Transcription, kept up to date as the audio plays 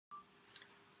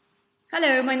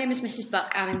Hello, my name is Mrs.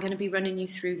 Buck and I'm going to be running you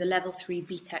through the Level 3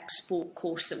 BTEC Sport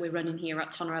course that we're running here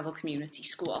at Tonnereville Community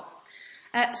School.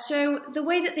 So the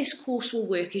way that this course will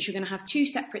work is you're going to have two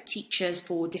separate teachers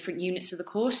for different units of the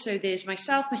course. So there's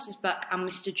myself, Mrs. Buck, and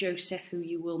Mr. Joseph, who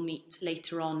you will meet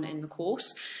later on in the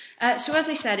course. So as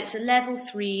I said, it's a Level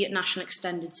 3 National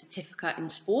Extended Certificate in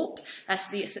Sport.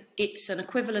 So it's an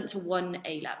equivalent to 1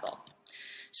 A-level.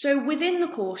 So within the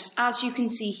course, as you can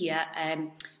see here,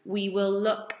 we will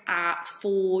look at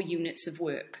 4 units of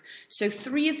work. So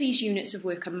 3 of these units of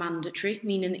work are mandatory,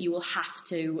 meaning that you will have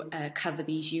to cover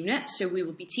these units. So we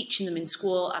will be teaching them in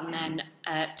school, and then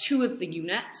 2 of the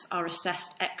units are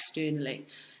assessed externally,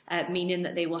 meaning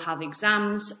that they will have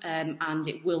exams and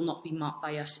it will not be marked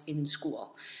by us in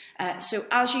school. So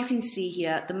as you can see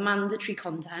here, the mandatory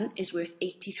content is worth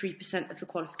 83% of the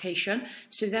qualification.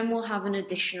 So then we'll have an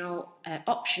additional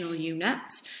optional unit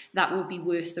that will be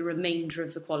worth the remainder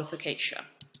of the qualification.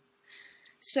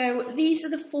 So these are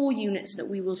the 4 units that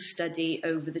we will study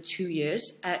over the 2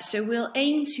 years. So we'll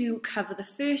aim to cover the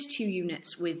first 2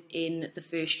 units within the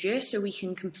first year so we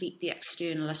can complete the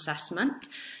external assessment.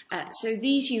 So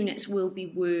these units will be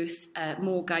worth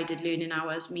more guided learning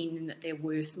hours, meaning that they're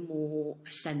worth more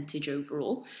percentage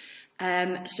overall.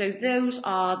 So those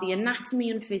are the anatomy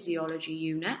and physiology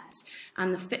units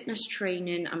and the fitness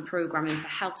training and programming for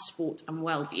health, sport and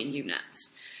wellbeing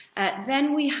units.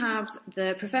 Then we have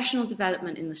the professional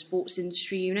development in the sports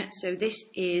industry unit. So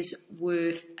this is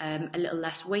worth a little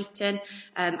less weighting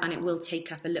and it will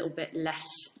take up a little bit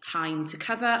less time to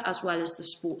cover, as well as the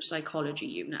sports psychology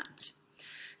unit.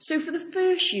 So for the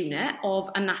first unit of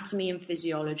anatomy and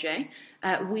physiology,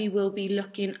 we will be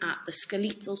looking at the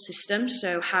skeletal system,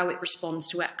 so how it responds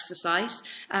to exercise,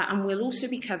 and we'll also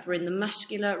be covering the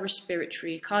muscular,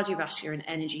 respiratory, cardiovascular and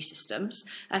energy systems.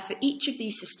 For each of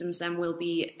these systems then we'll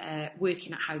be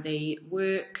working at how they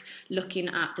work, looking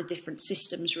at the different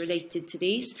systems related to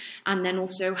these, and then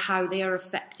also how they are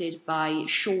affected by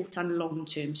short and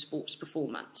long-term sports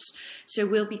performance. So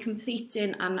we'll be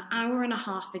completing an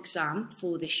hour-and-a-half exam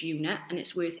for this unit, and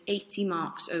it's worth 80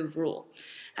 marks overall.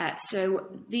 So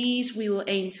these we will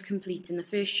aim to complete in the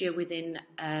first year within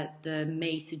the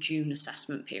May to June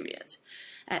assessment period.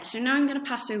 So now I'm going to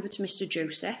pass over to Mr.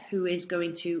 Joseph, who is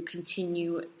going to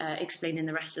continue explaining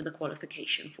the rest of the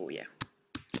qualification for you.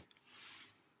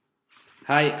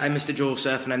 Hi, I'm Mr.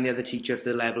 Joseph and I'm the other teacher for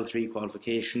the Level 3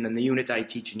 qualification, and the unit I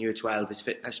teach in Year 12 is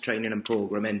Fitness Training and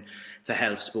Programming for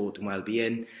Health, Sport and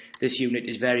Wellbeing. This unit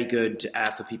is very good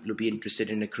for people who be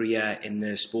interested in a career in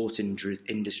the sports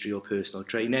industry or personal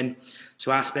training.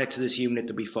 So aspects of this unit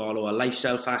that we follow are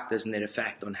lifestyle factors and their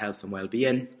effect on health and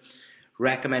wellbeing,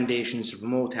 recommendations to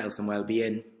promote health and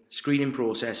wellbeing, screening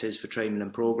processes for training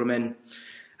and programming,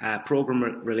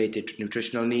 program-related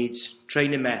nutritional needs,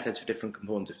 training methods for different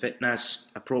components of fitness,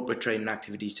 appropriate training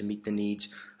activities to meet the needs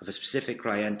of a specific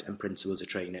client, and principles of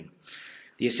training.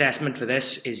 The assessment for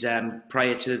this is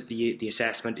prior to the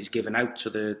assessment is given out, so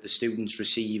the students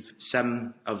receive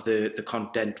some of the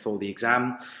content for the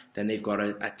exam. Then they've got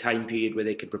a time period where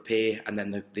they can prepare, and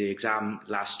then the exam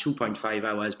lasts 2.5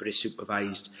 hours but is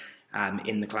supervised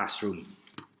in the classroom.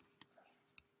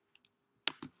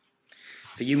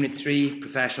 For Unit 3,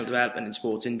 Professional Development in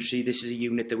Sports Industry, this is a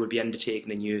unit that will be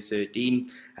undertaken in Year 13,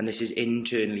 and this is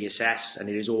internally assessed and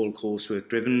it is all coursework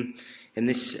driven. In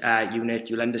this unit,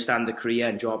 you'll understand the career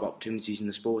and job opportunities in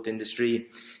the sport industry,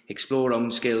 explore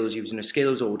own skills using a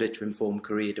skills audit to inform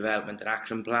career development and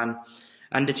action plan,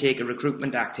 undertake a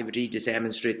recruitment activity to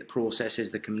demonstrate the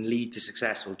processes that can lead to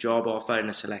successful job offer in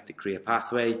a selected career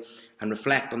pathway, and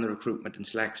reflect on the recruitment and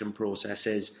selection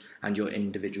processes and your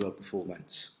individual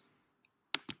performance.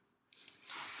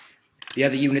 The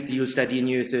other unit that you'll study in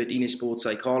Year 13 is Sports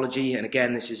Psychology, and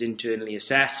again this is internally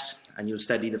assessed, and you'll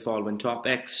study the following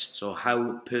topics. So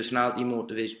how personality,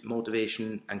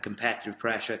 motivation and competitive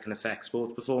pressure can affect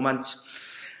sports performance,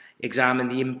 examine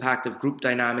the impact of group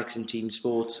dynamics in team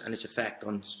sports and its effect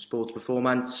on sports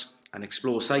performance, and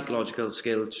explore psychological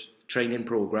skills training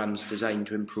programs designed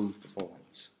to improve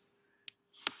performance.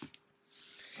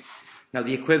 Now,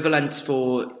 the equivalents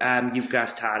for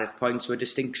UCAS tariff points, so a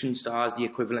distinction star is the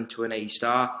equivalent to an A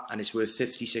star, and it's worth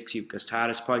 56 UCAS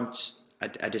tariff points.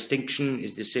 A distinction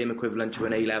is the same equivalent to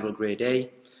an A-level grade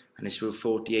A, and it's worth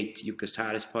 48 UCAS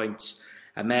tariff points.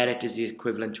 A merit is the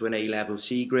equivalent to an A-level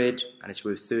C grade, and it's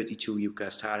worth 32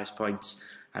 UCAS tariff points.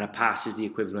 And a pass is the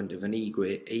equivalent of an E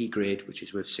grade, which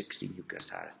is worth 16 UCAS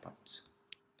tariff points.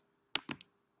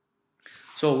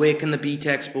 So where can the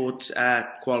BTEC Sport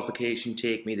qualification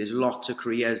take me? There's lots of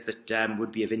careers that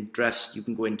would be of interest. You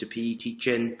can go into PE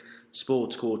teaching,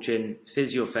 sports coaching,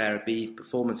 physiotherapy,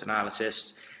 performance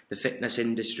analysis. the fitness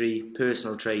industry,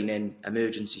 personal training,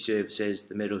 emergency services,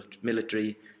 the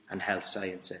military and health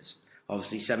sciences.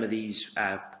 Obviously some of these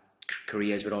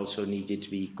careers would also needed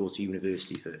to go to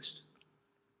university first.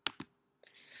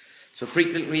 So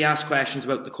frequently asked questions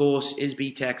about the course: is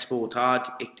BTEC Sport hard?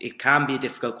 It can be a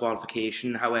difficult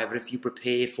qualification. However, if you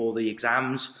prepare for the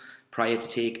exams prior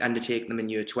to undertaking them in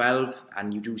year 12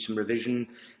 and you do some revision,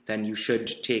 then you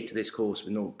should take to this course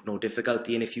with no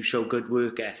difficulty. And if you show good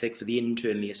work ethic for the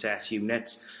internally assessed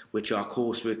units, which are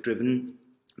coursework driven,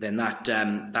 then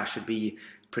that should be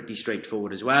pretty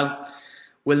straightforward as well.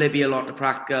 Will there be a lot of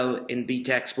practical in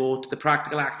BTEC Sport? The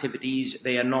practical activities,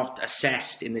 they are not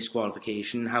assessed in this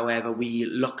qualification. However, we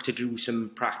look to do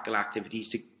some practical activities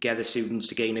to get the students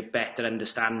to gain a better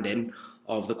understanding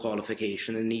of the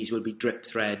qualification, and these will be drip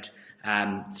thread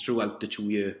throughout the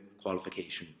 2-year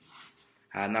qualification.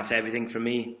 And that's everything from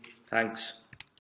me. Thanks.